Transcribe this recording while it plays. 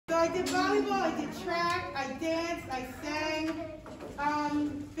I did volleyball, I did track, I danced, I sang.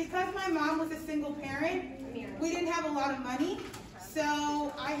 Because my mom was a single parent, we didn't have a lot of money,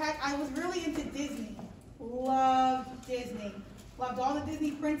 so I was really into Disney. Loved Disney. Loved all the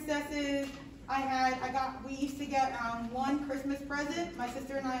Disney princesses. We used to get one Christmas present, my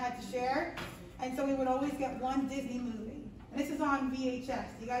sister and I had to share, and so we would always get one Disney movie. And this is on VHS.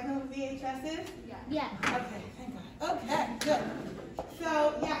 Do you guys know what VHS is? Yeah. Okay, thank God. Okay, good.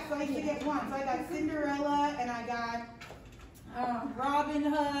 So I used to get one. So I got Cinderella and I got Robin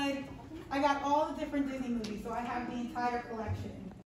Hood. I got all the different Disney movies, so I have the entire collection.